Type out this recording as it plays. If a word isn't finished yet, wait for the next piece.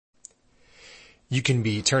You can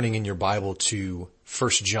be turning in your Bible to 1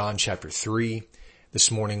 John chapter 3.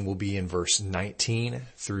 This morning we'll be in verse 19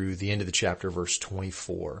 through the end of the chapter, verse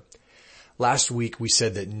 24. Last week we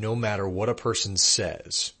said that no matter what a person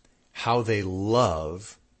says, how they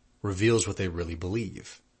love reveals what they really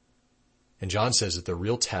believe. And John says that the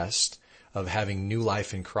real test of having new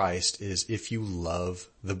life in Christ is if you love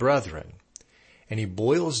the brethren. And he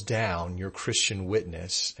boils down your Christian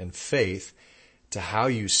witness and faith to how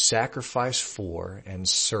you sacrifice for and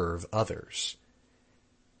serve others.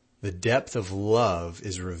 The depth of love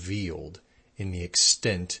is revealed in the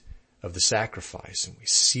extent of the sacrifice, and we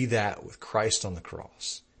see that with Christ on the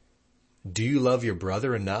cross. Do you love your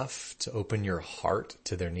brother enough to open your heart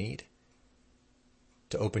to their need?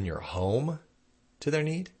 To open your home to their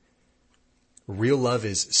need? Real love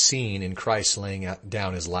is seen in Christ laying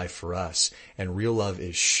down his life for us, and real love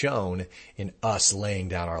is shown in us laying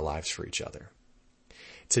down our lives for each other.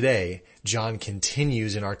 Today, John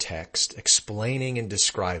continues in our text explaining and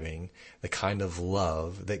describing the kind of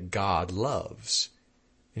love that God loves.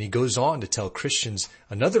 And he goes on to tell Christians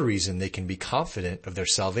another reason they can be confident of their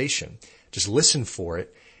salvation. Just listen for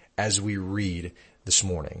it as we read this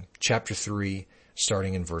morning. Chapter 3,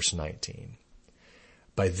 starting in verse 19.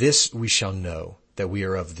 By this we shall know that we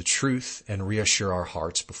are of the truth and reassure our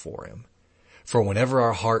hearts before him. For whenever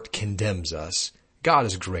our heart condemns us, God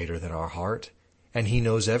is greater than our heart, and he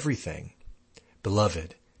knows everything.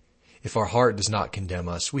 Beloved, if our heart does not condemn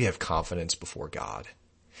us, we have confidence before God.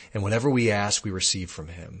 And whenever we ask, we receive from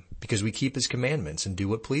him, because we keep his commandments and do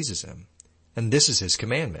what pleases him. And this is his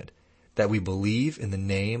commandment, that we believe in the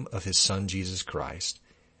name of his Son Jesus Christ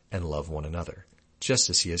and love one another, just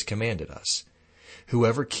as he has commanded us.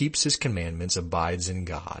 Whoever keeps his commandments abides in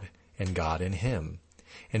God, and God in him.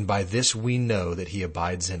 And by this we know that he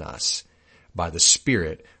abides in us, by the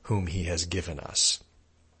Spirit whom he has given us.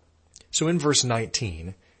 So in verse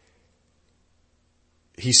 19,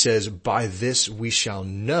 he says, by this we shall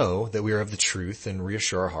know that we are of the truth and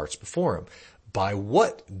reassure our hearts before him. By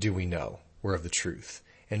what do we know we're of the truth?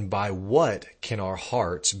 And by what can our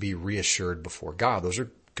hearts be reassured before God? Those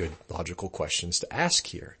are good logical questions to ask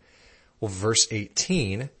here. Well, verse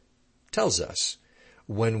 18 tells us,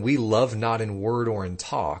 when we love not in word or in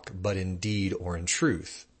talk, but in deed or in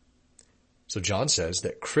truth. So John says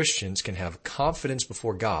that Christians can have confidence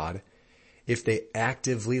before God if they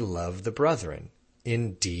actively love the brethren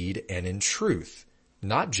in deed and in truth,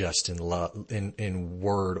 not just in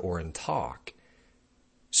word or in talk.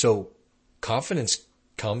 So confidence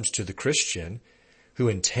comes to the Christian who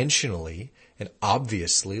intentionally and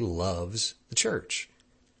obviously loves the church.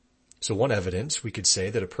 So one evidence we could say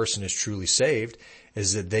that a person is truly saved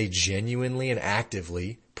is that they genuinely and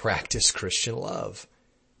actively practice Christian love.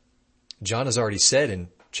 John has already said in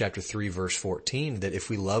chapter 3, verse 14, that if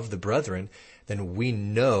we love the brethren, then we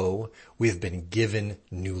know we have been given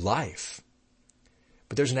new life.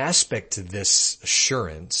 But there's an aspect to this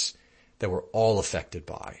assurance that we're all affected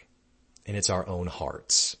by, and it's our own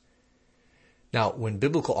hearts. Now, when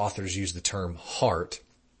biblical authors use the term heart,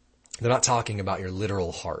 they're not talking about your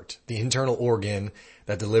literal heart. The internal organ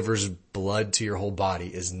that delivers blood to your whole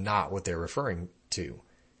body is not what they're referring to.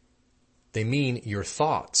 They mean your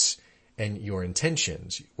thoughts and your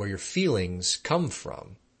intentions, where your feelings come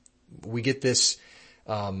from. We get this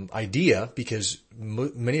idea because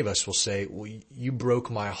many of us will say, well, you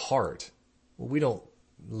broke my heart. Well, we don't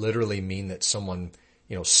literally mean that someone,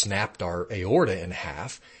 snapped our aorta in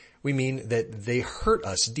half. We mean that they hurt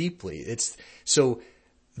us deeply. So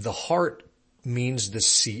the heart means the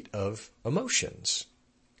seat of emotions.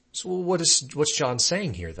 So what's John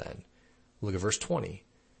saying here then? Look at verse 20.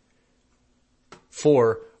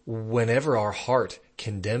 For whenever our heart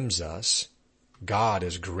condemns us, God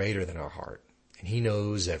is greater than our heart, and he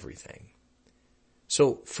knows everything.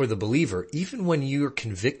 So for the believer, even when you're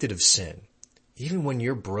convicted of sin, even when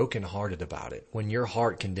you're brokenhearted about it, when your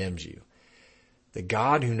heart condemns you, the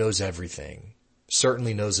God who knows everything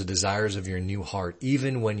certainly knows the desires of your new heart,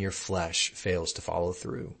 even when your flesh fails to follow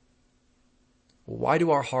through. Why do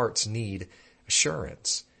our hearts need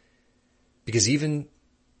assurance? Because even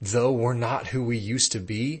though we're not who we used to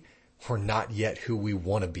be, we're not yet who we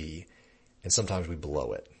want to be. And sometimes we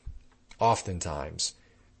blow it. Oftentimes,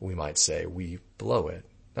 we might say we blow it.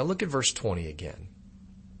 Now look at verse 20 again.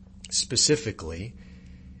 Specifically,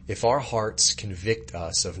 if our hearts convict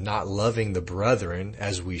us of not loving the brethren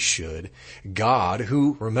as we should, God,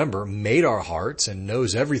 who, remember, made our hearts and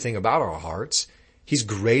knows everything about our hearts, he's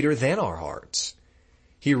greater than our hearts.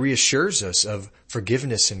 He reassures us of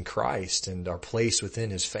forgiveness in Christ and our place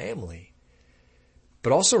within his family.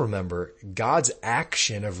 But also remember, God's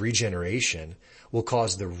action of regeneration will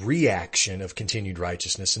cause the reaction of continued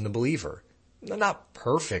righteousness in the believer. Not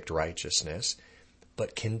perfect righteousness,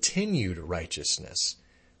 but continued righteousness.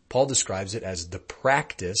 Paul describes it as the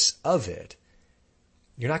practice of it.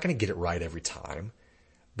 You're not going to get it right every time,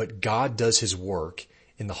 but God does his work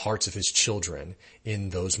in the hearts of his children in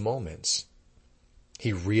those moments.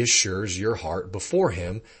 He reassures your heart before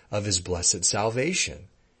him of his blessed salvation.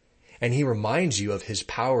 And he reminds you of his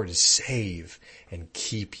power to save and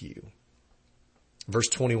keep you. Verse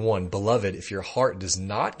 21, Beloved, if your heart does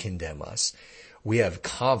not condemn us, we have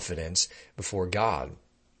confidence before God.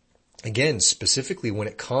 Again, specifically when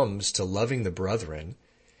it comes to loving the brethren,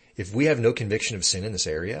 if we have no conviction of sin in this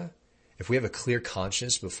area, if we have a clear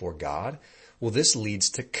conscience before God, well, this leads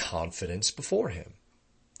to confidence before him.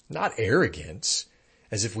 Not arrogance,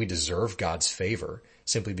 as if we deserve God's favor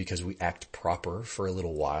simply because we act proper for a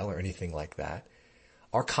little while or anything like that.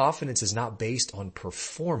 Our confidence is not based on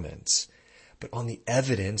performance, but on the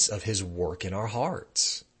evidence of his work in our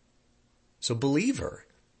hearts. So believer,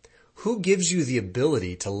 who gives you the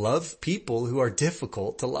ability to love people who are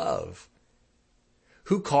difficult to love?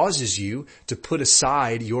 Who causes you to put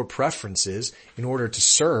aside your preferences in order to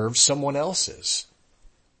serve someone else's?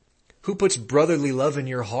 Who puts brotherly love in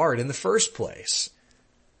your heart in the first place?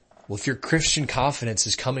 Well, if your Christian confidence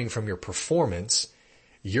is coming from your performance,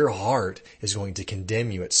 your heart is going to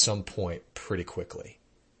condemn you at some point pretty quickly.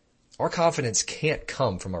 Our confidence can't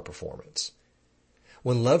come from our performance.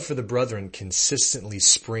 When love for the brethren consistently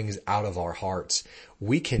springs out of our hearts,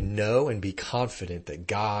 we can know and be confident that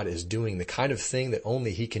God is doing the kind of thing that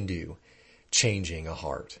only he can do, changing a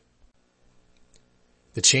heart.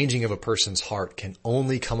 The changing of a person's heart can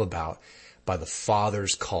only come about by the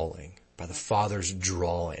Father's calling, by the Father's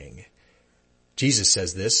drawing. Jesus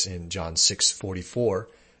says this in John 6:44,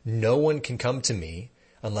 No one can come to me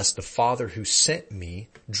unless the Father who sent me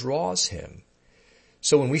draws him.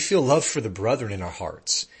 So when we feel love for the brethren in our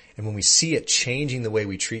hearts, and when we see it changing the way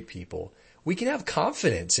we treat people, we can have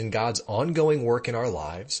confidence in God's ongoing work in our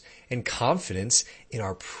lives and confidence in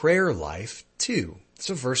our prayer life too.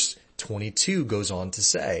 So verse 22 goes on to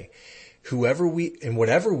say, whatever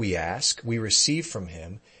we ask, we receive from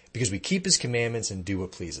him because we keep his commandments and do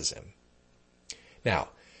what pleases him. Now,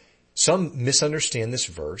 some misunderstand this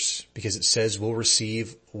verse because it says we'll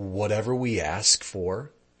receive whatever we ask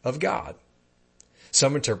for of God.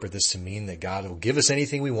 Some interpret this to mean that God will give us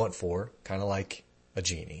anything we want for, kind of like a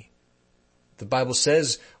genie. The Bible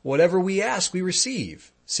says whatever we ask, we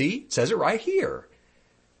receive. See, it says it right here.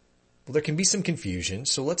 Well, there can be some confusion,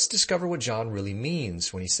 so let's discover what John really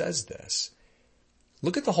means when he says this.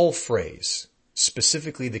 Look at the whole phrase,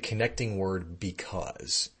 specifically the connecting word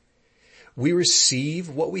because. We receive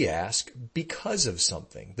what we ask because of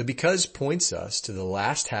something. The because points us to the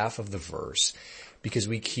last half of the verse, because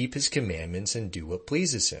we keep his commandments and do what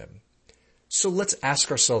pleases him. So let's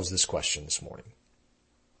ask ourselves this question this morning.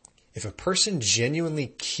 If a person genuinely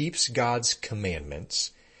keeps God's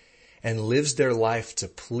commandments and lives their life to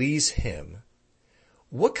please him,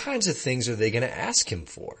 what kinds of things are they going to ask him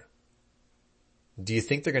for? Do you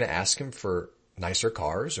think they're going to ask him for nicer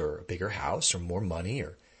cars or a bigger house or more money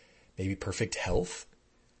or maybe perfect health?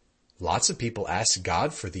 Lots of people ask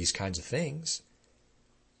God for these kinds of things.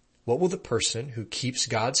 What will the person who keeps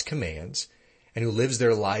God's commands and who lives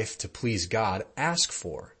their life to please God ask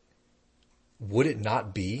for? Would it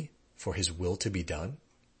not be for his will to be done?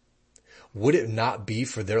 Would it not be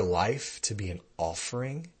for their life to be an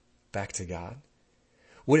offering back to God?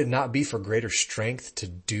 Would it not be for greater strength to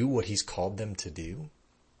do what he's called them to do?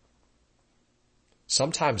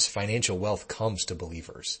 Sometimes financial wealth comes to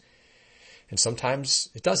believers, and sometimes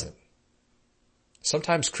it doesn't.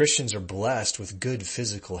 Sometimes Christians are blessed with good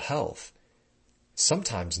physical health.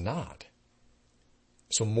 Sometimes not.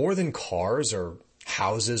 So more than cars or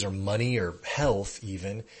houses or money or health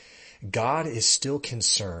even, God is still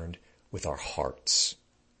concerned with our hearts.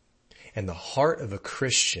 And the heart of a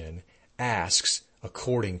Christian asks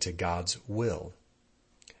according to God's will.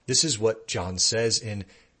 This is what John says in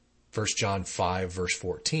 1 John 5 verse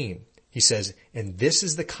 14. He says, and this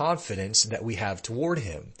is the confidence that we have toward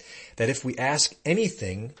him, that if we ask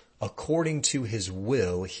anything according to his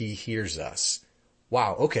will, he hears us.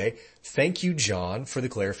 Wow, okay. Thank you, John, for the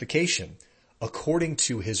clarification. According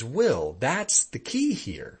to his will, that's the key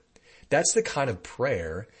here. That's the kind of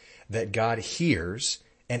prayer that God hears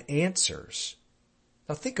and answers.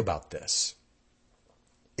 Now think about this.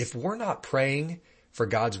 If we're not praying for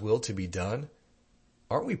God's will to be done,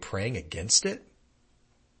 aren't we praying against it?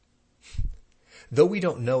 Though we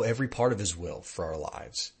don't know every part of his will for our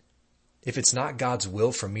lives, if it's not God's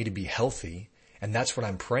will for me to be healthy, and that's what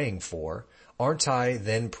I'm praying for, aren't I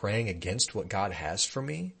then praying against what God has for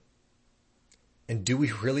me? And do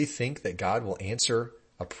we really think that God will answer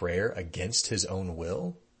a prayer against his own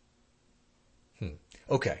will?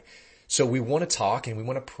 Okay, so we want to talk and we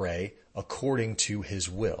want to pray according to his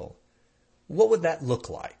will. What would that look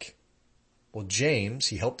like? Well, James,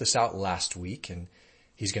 he helped us out last week, and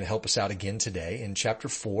he's going to help us out again today. In chapter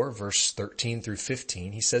 4, verse 13 through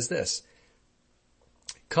 15, he says this: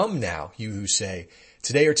 "Come now, you who say,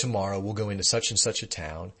 today or tomorrow we'll go into such and such a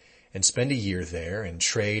town and spend a year there and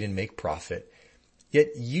trade and make profit. Yet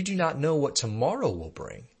you do not know what tomorrow will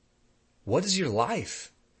bring. What is your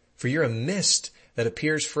life? For you're a mist that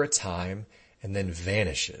appears for a time and then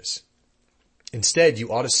vanishes. Instead,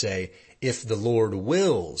 you ought to say, if the Lord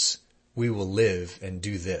wills, we will live and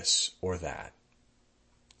do this or that."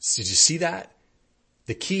 Did you see that?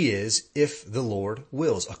 The key is if the Lord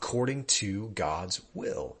wills, according to God's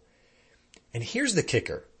will. And here's the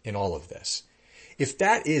kicker in all of this. If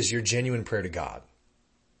that is your genuine prayer to God,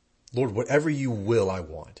 Lord, whatever you will, I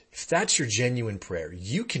want. If that's your genuine prayer,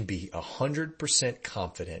 you can be 100%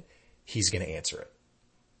 confident he's going to answer it.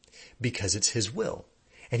 Because it's his will.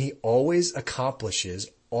 And he always accomplishes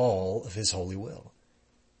all of his holy will.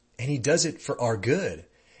 And he does it for our good.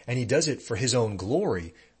 And he does it for his own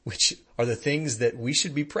glory, which are the things that we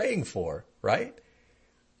should be praying for, right?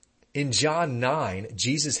 In John 9,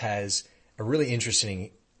 Jesus has a really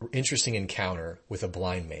interesting encounter with a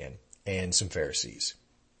blind man and some Pharisees.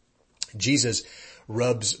 Jesus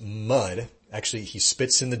rubs mud, actually he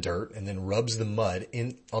spits in the dirt and then rubs the mud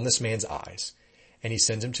on this man's eyes. And he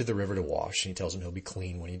sends him to the river to wash, and he tells him he'll be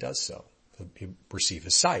clean when he does so. He'll receive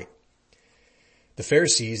his sight. The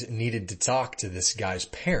Pharisees needed to talk to this guy's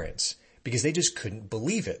parents because they just couldn't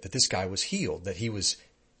believe it, that this guy was healed, that he was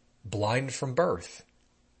blind from birth.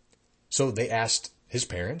 So they asked his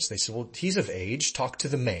parents, they said, well, he's of age, talk to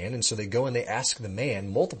the man. And so they go and they ask the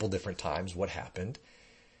man multiple different times what happened,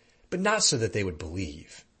 but not so that they would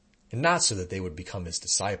believe and not so that they would become his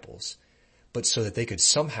disciples, but so that they could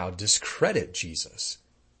somehow discredit Jesus.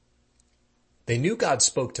 They knew God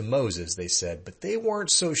spoke to Moses, they said, but they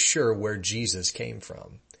weren't so sure where Jesus came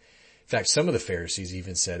from. In fact, some of the Pharisees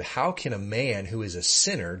even said, how can a man who is a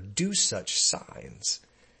sinner do such signs?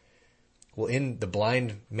 Well, in the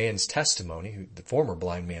blind man's testimony, the former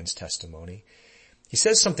blind man's testimony, he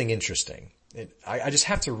says something interesting. I just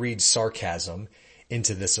have to read sarcasm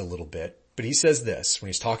into this a little bit, but he says this when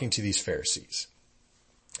he's talking to these Pharisees.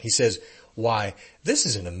 He says, "Why, this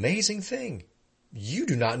is an amazing thing. You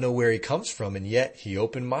do not know where he comes from, and yet he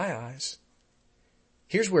opened my eyes."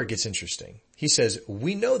 Here's where it gets interesting. He says,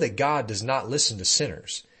 "We know that God does not listen to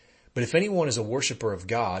sinners, but if anyone is a worshiper of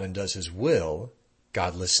God and does his will,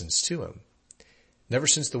 God listens to him. Never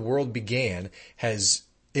since the world began has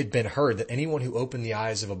it been heard that anyone who opened the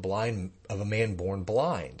eyes of a man born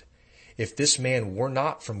blind. If this man were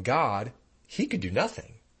not from God, he could do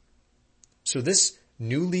nothing." So this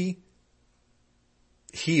newly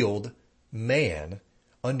healed man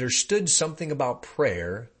understood something about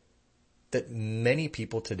prayer that many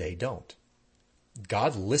people today don't.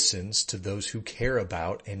 God listens to those who care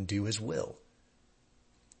about and do his will.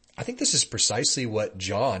 I think this is precisely what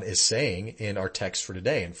John is saying in our text for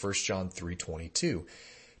today in 1 John 3:22.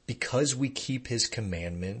 Because we keep his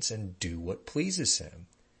commandments and do what pleases him.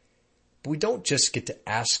 But we don't just get to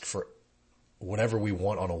ask for whatever we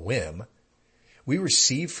want on a whim. We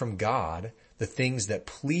receive from God the things that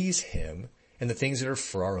please him and the things that are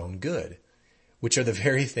for our own good, which are the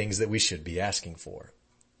very things that we should be asking for.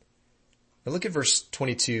 Now look at verse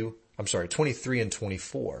 23 and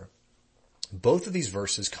 24. Both of these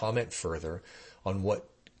verses comment further on what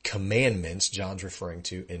commandments John's referring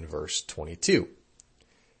to in verse 22.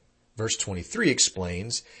 Verse 23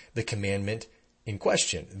 explains the commandment in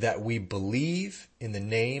question, that we believe in the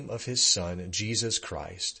name of his Son, Jesus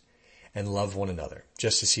Christ, and love one another,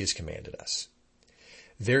 just as he has commanded us.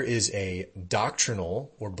 There is a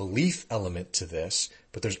doctrinal or belief element to this,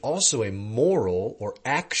 but there's also a moral or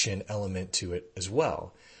action element to it as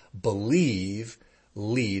well. Believe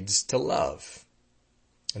leads to love.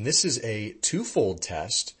 And this is a twofold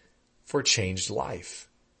test for a changed life.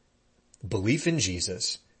 Belief in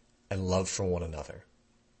Jesus and love for one another.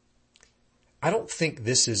 I don't think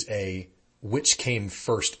this is a which came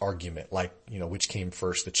first argument, like, which came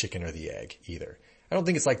first, the chicken or the egg either. I don't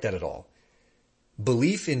think it's like that at all.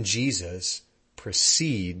 Belief in Jesus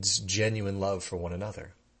precedes genuine love for one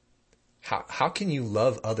another. How can you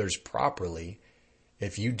love others properly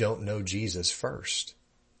if you don't know Jesus first?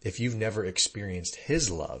 If you've never experienced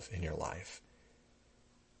his love in your life?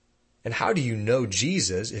 And how do you know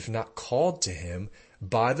Jesus if not called to him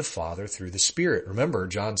by the Father through the Spirit. Remember,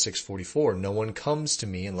 John 6:44, no one comes to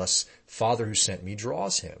me unless Father who sent me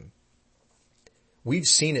draws him. We've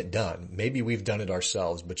seen it done. Maybe we've done it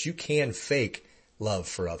ourselves, but you can fake love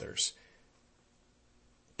for others.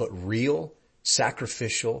 But real,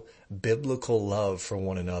 sacrificial, biblical love for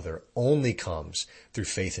one another only comes through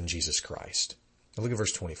faith in Jesus Christ. Now look at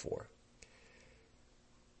verse 24.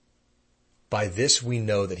 By this we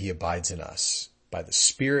know that he abides in us, by the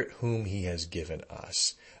Spirit whom he has given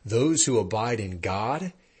us. Those who abide in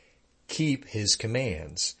God keep his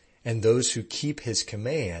commands, and those who keep his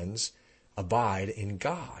commands abide in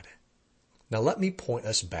God. Now let me point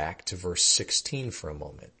us back to verse 16 for a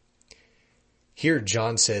moment. Here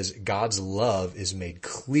John says God's love is made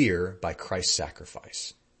clear by Christ's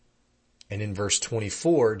sacrifice. And in verse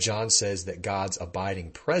 24, John says that God's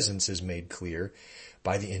abiding presence is made clear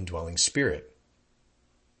by the indwelling Spirit.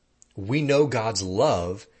 We know God's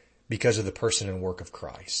love because of the person and work of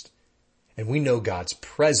Christ. And we know God's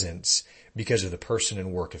presence because of the person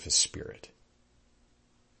and work of his Spirit.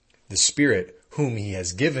 The Spirit whom he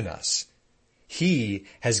has given us, he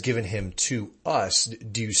has given him to us.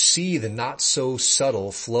 Do you see the not so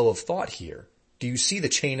subtle flow of thought here? Do you see the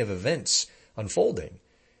chain of events unfolding?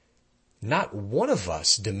 Not one of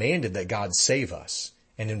us demanded that God save us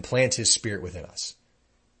and implant his Spirit within us.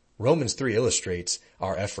 Romans 3 illustrates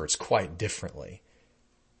our efforts quite differently.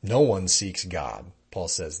 No one seeks God, Paul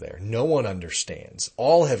says there. No one understands.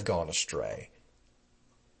 All have gone astray.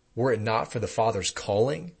 Were it not for the Father's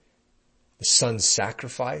calling, the Son's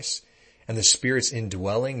sacrifice, and the Spirit's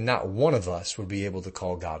indwelling, not one of us would be able to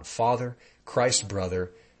call God Father, Christ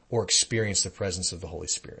brother, or experience the presence of the Holy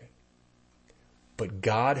Spirit. But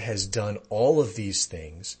God has done all of these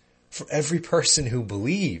things for every person who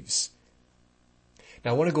believes.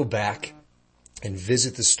 Now I want to go back and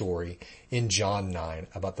visit the story in John 9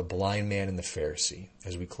 about the blind man and the Pharisee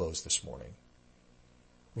as we close this morning.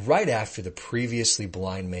 Right after the previously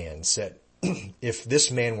blind man said, if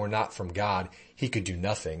this man were not from God, he could do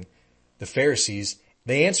nothing, the Pharisees,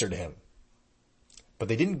 they answered him. But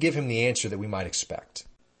they didn't give him the answer that we might expect.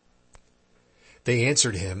 They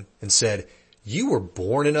answered him and said, you were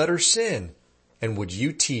born in utter sin, and would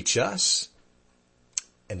you teach us?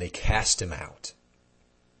 And they cast him out.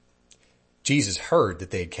 Jesus heard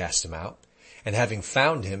that they had cast him out, and having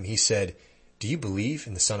found him, he said, do you believe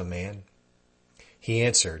in the Son of Man? He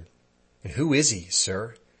answered, and who is he,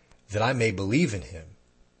 sir, that I may believe in him?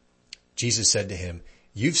 Jesus said to him,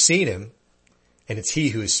 you've seen him, and it's he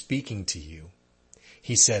who is speaking to you.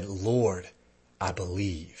 He said, Lord, I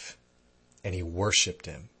believe. And he worshiped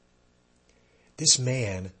him. This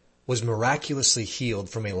man was miraculously healed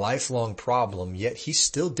from a lifelong problem, yet he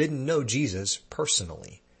still didn't know Jesus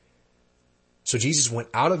personally. So Jesus went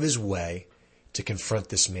out of his way to confront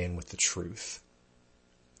this man with the truth.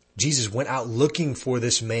 Jesus went out looking for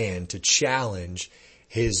this man to challenge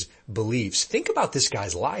his beliefs. Think about this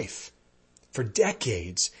guy's life. For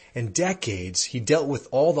decades and decades, he dealt with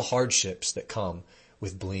all the hardships that come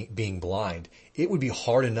with being blind. It would be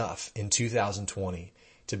hard enough in 2020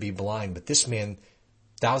 to be blind, but this man,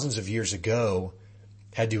 thousands of years ago,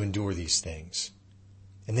 had to endure these things.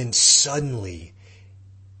 And then suddenly,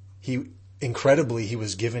 incredibly, he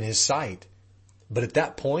was given his sight. But at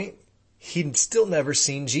that point, he'd still never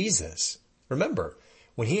seen Jesus. Remember,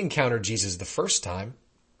 when he encountered Jesus the first time,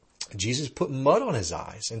 Jesus put mud on his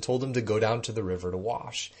eyes and told him to go down to the river to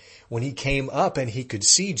wash. When he came up and he could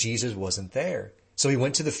see, Jesus wasn't there. So he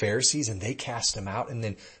went to the Pharisees and they cast him out. And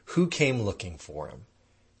then who came looking for him?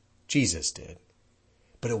 Jesus did.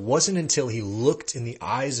 But it wasn't until he looked in the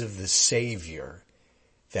eyes of the Savior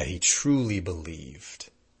that he truly believed.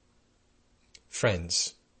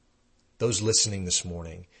 Friends, those listening this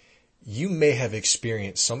morning, you may have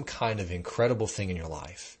experienced some kind of incredible thing in your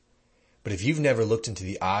life. But if you've never looked into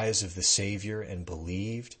the eyes of the Savior and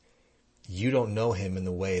believed, you don't know him in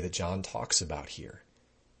the way that John talks about here.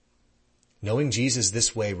 Knowing Jesus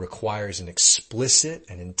this way requires an explicit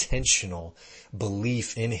and intentional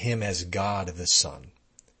belief in him as God the Son.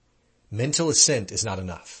 Mental assent is not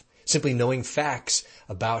enough. Simply knowing facts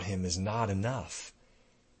about him is not enough.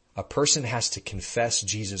 A person has to confess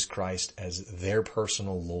Jesus Christ as their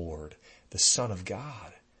personal Lord, the Son of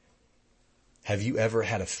God. Have you ever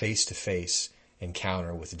had a face-to-face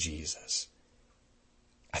encounter with Jesus?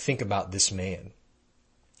 I think about this man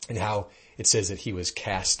and how it says that he was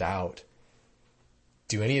cast out.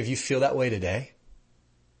 Do any of you feel that way today?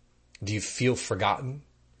 Do you feel forgotten?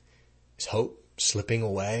 Is hope slipping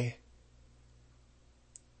away?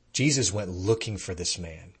 Jesus went looking for this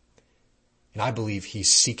man, and I believe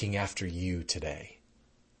he's seeking after you today.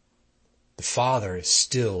 The Father is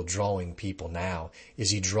still drawing people now. Is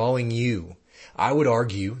he drawing you? I would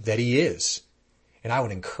argue that he is. And I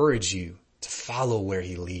would encourage you to follow where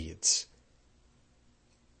he leads.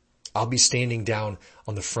 I'll be standing down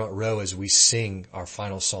on the front row as we sing our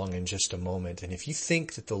final song in just a moment. And if you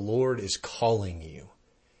think that the Lord is calling you,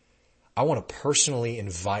 I want to personally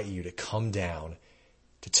invite you to come down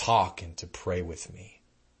to talk and to pray with me.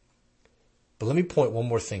 But let me point one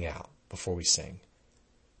more thing out before we sing.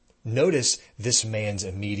 Notice this man's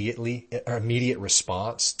immediate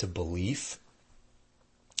response to belief: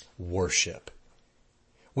 worship.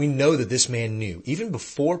 We know that this man knew, even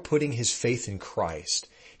before putting his faith in Christ,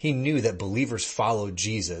 he knew that believers followed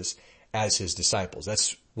Jesus as his disciples.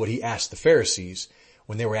 That's what he asked the Pharisees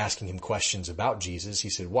when they were asking him questions about Jesus.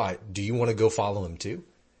 He said, why? Do you want to go follow him too?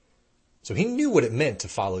 So he knew what it meant to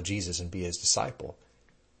follow Jesus and be his disciple.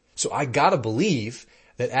 So I gotta believe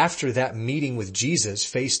that after that meeting with Jesus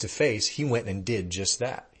face to face, he went and did just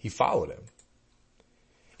that. He followed him.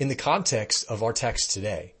 In the context of our text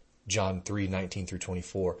today, John 3:19 through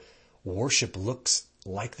 24, worship looks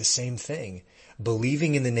like the same thing.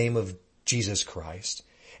 Believing in the name of Jesus Christ.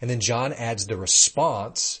 And then John adds the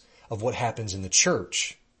response of what happens in the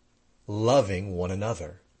church: loving one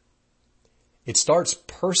another. It starts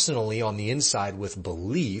personally on the inside with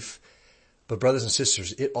belief, but brothers and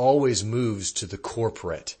sisters, it always moves to the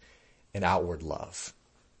corporate and outward love.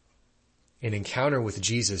 An encounter with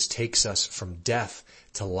Jesus takes us from death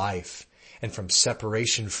to life, and from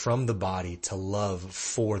separation from the body to love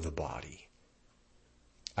for the body.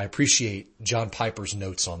 I appreciate John Piper's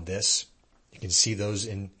notes on this. You can see those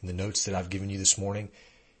in the notes that I've given you this morning.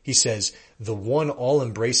 He says, the one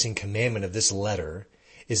all-embracing commandment of this letter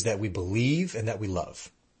is that we believe and that we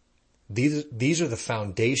love. These are the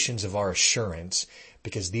foundations of our assurance,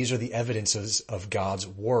 because these are the evidences of God's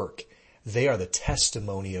work. They are the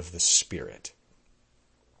testimony of the Spirit.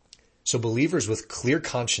 So believers with clear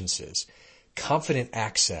consciences, confident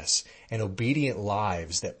access, and obedient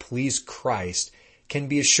lives that please Christ can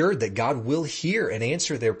be assured that God will hear and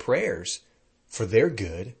answer their prayers for their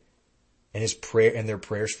good and their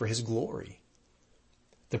prayers for his glory.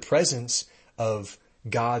 The presence of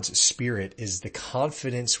God's Spirit is the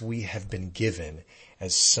confidence we have been given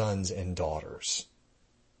as sons and daughters.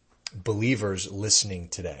 Believers listening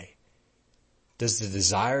today, does the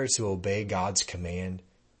desire to obey God's command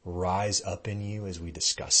rise up in you as we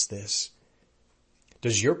discuss this?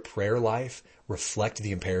 Does your prayer life reflect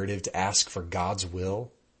the imperative to ask for God's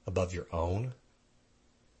will above your own?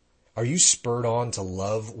 Are you spurred on to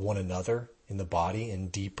love one another in the body in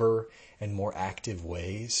deeper and more active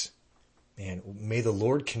ways? And may the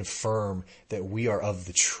Lord confirm that we are of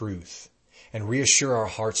the truth and reassure our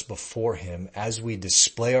hearts before him as we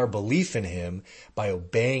display our belief in him by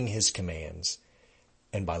obeying his commands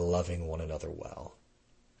and by loving one another well.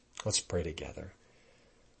 Let's pray together.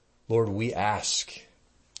 Lord, we ask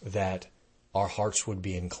that our hearts would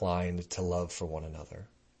be inclined to love for one another,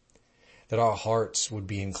 that our hearts would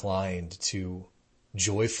be inclined to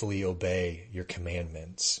joyfully obey your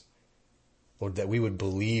commandments. Lord, that we would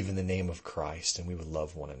believe in the name of Christ and we would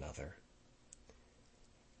love one another.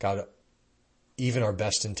 God, even our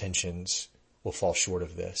best intentions will fall short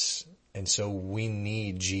of this. And so we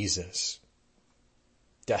need Jesus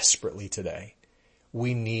desperately today.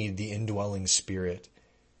 We need the indwelling Spirit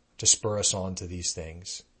to spur us on to these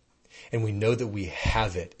things. And we know that we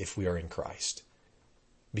have it if we are in Christ,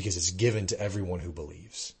 because it's given to everyone who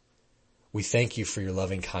believes. We thank you for your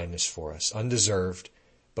loving kindness for us, undeserved,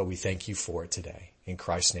 but we thank you for it today. In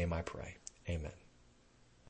Christ's name I pray. Amen.